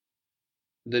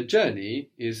The journey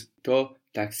is to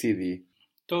taxidi.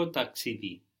 To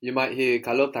taxidi. You might hear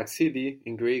καλό taxidi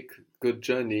in Greek, good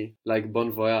journey, like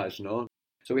bon voyage, no?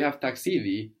 So we have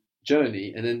taxidi,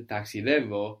 journey, and then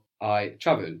taxidevo, I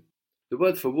travel. The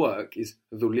word for work is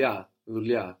δουλειά,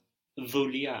 δουλειά.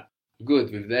 Δουλειά.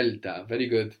 Good, with delta, very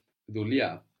good.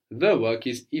 Δουλειά. The work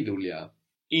is η δουλειά.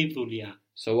 Η δουλειά.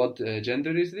 So what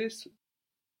gender is this?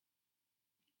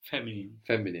 Feminine.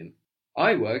 Feminine.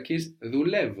 I work is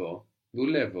δουλεύω,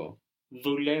 δουλεύω.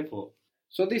 Δουλεύω.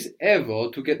 So this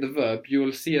evo, to get the verb, you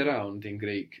will see around in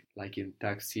Greek, like in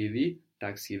taxidi,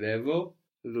 taxidevo,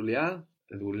 δουλειά,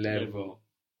 δουλεύω.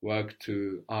 Work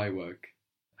to I work.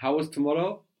 How was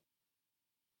tomorrow?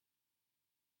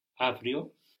 Αύριο.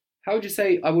 How would you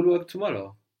say I will work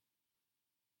tomorrow?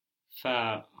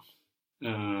 Θα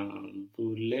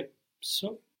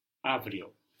δουλέψω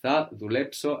αύριο. Θα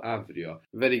δουλέψω αύριο.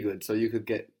 Very good. So you could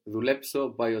get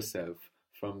δουλέψω by yourself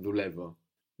from δουλεύω.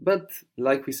 But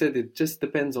like we said, it just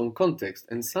depends on context,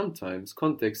 and sometimes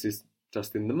context is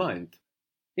just in the mind.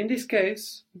 In this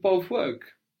case, both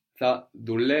work. Θα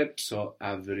δουλέψω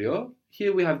αύριο.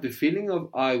 Here we have the feeling of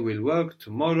I will work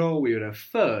tomorrow.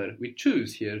 We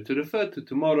choose here to refer to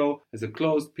tomorrow as a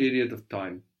closed period of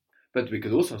time. But we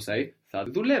could also say θα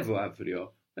δουλεύω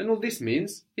αύριο. And all this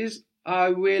means is I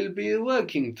will be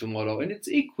working tomorrow. And it's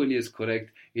equally as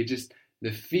correct. It just,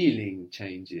 the feeling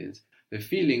changes. The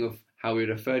feeling of how we're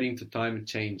referring to time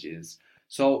changes.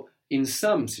 So in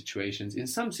some situations,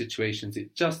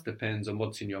 it just depends on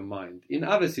what's in your mind. In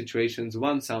other situations,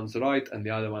 one sounds right and the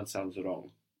other one sounds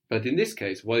wrong. But in this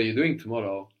case, what are you doing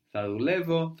tomorrow? Θα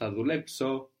δουλεύω, θα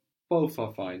δουλέψω, both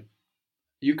are fine.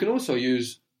 You can also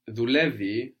use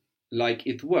δουλεύει like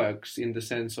it works in the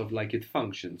sense of like it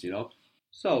functions, you know?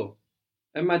 So,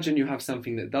 imagine you have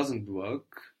something that doesn't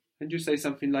work and you say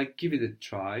something like, give it a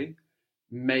try,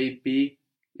 maybe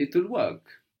it will work.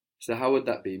 So how would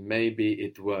that be? Maybe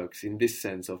it works, in this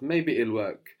sense of maybe it'll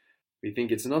work. We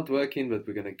think it's not working, but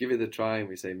we're going to give it a try and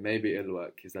we say maybe it'll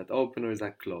work. Is that open or is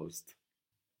that closed?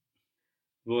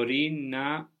 Μπορεί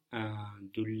να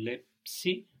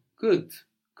δουλέψει. Good,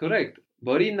 correct.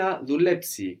 Μπορεί να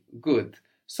δουλέψει. Good.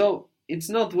 So it's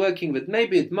not working, but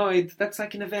maybe it might. That's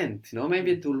like an event, you know,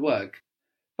 maybe it will work.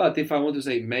 But if I want to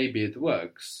say maybe it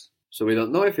works, so we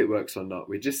don't know if it works or not,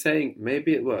 we're just saying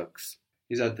maybe it works.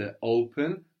 Is that the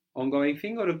open, ongoing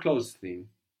thing or a closed thing?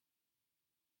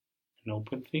 An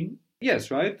open thing?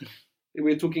 Yes, right?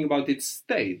 We're talking about its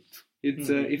state. It's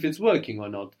if it's working or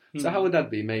not. So how would that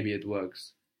be? Maybe it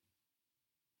works.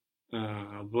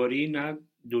 Μπορεί να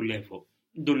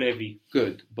δουλεύει.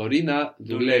 Good. Μπορεί να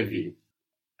δουλεύει.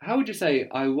 How would you say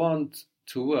I want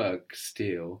to work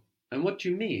still? And what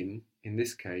you mean in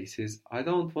this case is I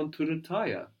don't want to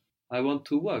retire. I want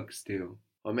to work still.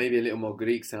 Or maybe a little more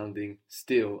Greek sounding,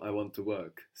 still I want to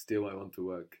work. Still I want to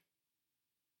work.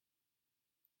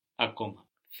 Ακόμα.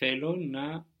 Θέλω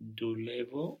να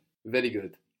δουλεύω. Very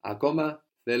good. Ακόμα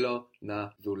θέλω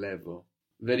να δουλεύω.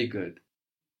 Very good.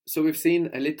 So we've seen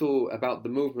a little about the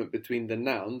movement between the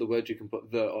noun, the word you can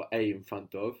put the or a in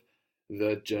front of,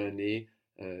 the journey,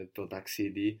 το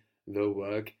ταξίδι, the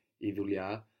work, η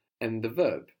δουλειά, and the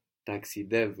verb,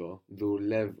 ταξιδεύω,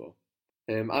 δουλεύω.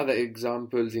 Other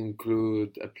examples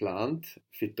include a plant,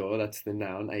 φυτό, that's the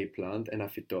noun, a plant, ένα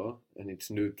φυτό, and it's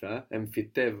neuter, and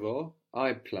φυτεύω,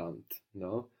 I plant,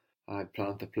 no? I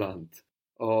plant a plant.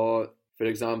 Or, for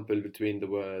example, between the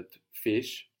word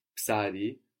fish,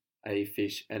 ψάρι, a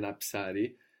fish, ένα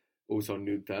ψάρι, also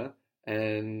neuter,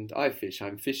 and I fish,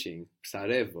 I'm fishing,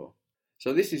 ψαρεύω.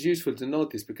 So this is useful to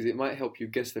notice because it might help you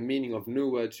guess the meaning of new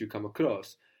words you come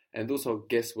across and also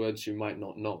guess words you might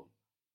not know.